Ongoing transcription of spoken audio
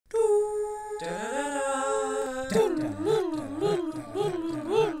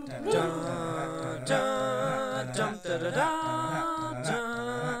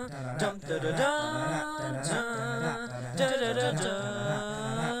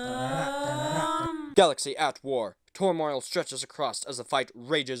Galaxy at war. Turmoil stretches across as the fight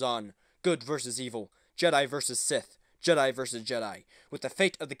rages on. Good versus evil. Jedi versus Sith. Jedi versus Jedi. With the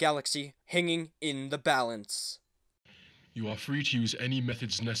fate of the galaxy hanging in the balance. You are free to use any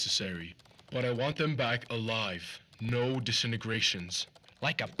methods necessary, but I want them back alive. No disintegrations.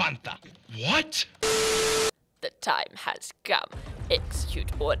 Like a panther. What? The time has come.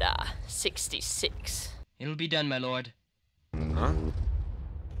 Execute Order 66. It'll be done, my lord. Huh?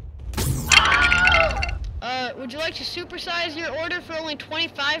 Would you like to supersize your order for only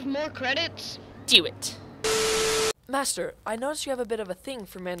 25 more credits? Do it. Master, I noticed you have a bit of a thing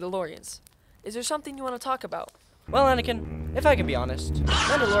for Mandalorians. Is there something you want to talk about? Well, Anakin, if I can be honest,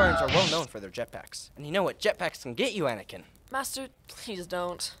 Mandalorians are well known for their jetpacks. And you know what jetpacks can get you, Anakin? Master, please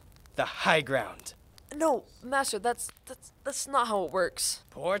don't. The high ground. No, Master, that's not how it works.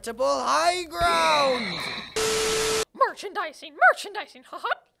 Portable high ground! Merchandising, haha.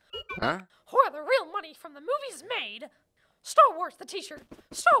 Huh? Where the real money from the movies made. Star Wars the t-shirt,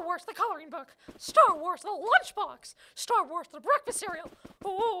 Star Wars the coloring book, Star Wars the lunchbox, Star Wars the breakfast cereal,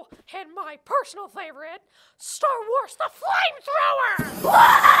 oh, and my personal favorite, Star Wars the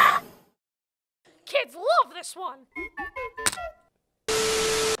flamethrower! Kids love this one.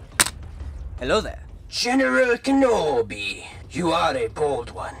 Hello there. General Kenobi, you are a bold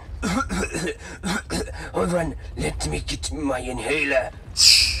one. Hold on, let me get my inhaler.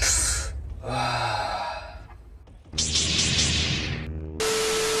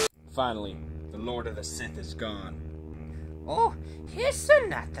 Finally, the Lord of the Sith is gone. Oh, he's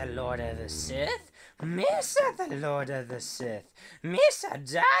not the Lord of the Sith. Missa the Lord of the Sith. Missa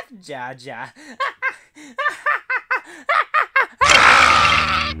Darth Jar Jar.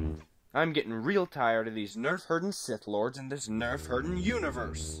 I'm getting real tired of these nerf-herding Sith Lords in this nerf-herding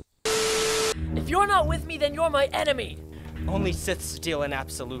universe. If you're not with me, then you're my enemy. Only Siths deal in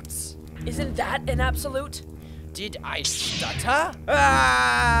absolutes. Isn't that an absolute? Did I stutter?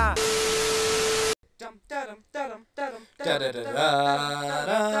 Ah! Dum dum dum dum dum dum dum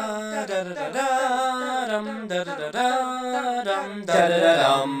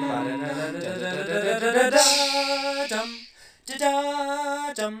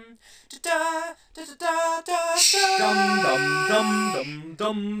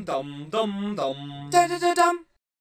dum.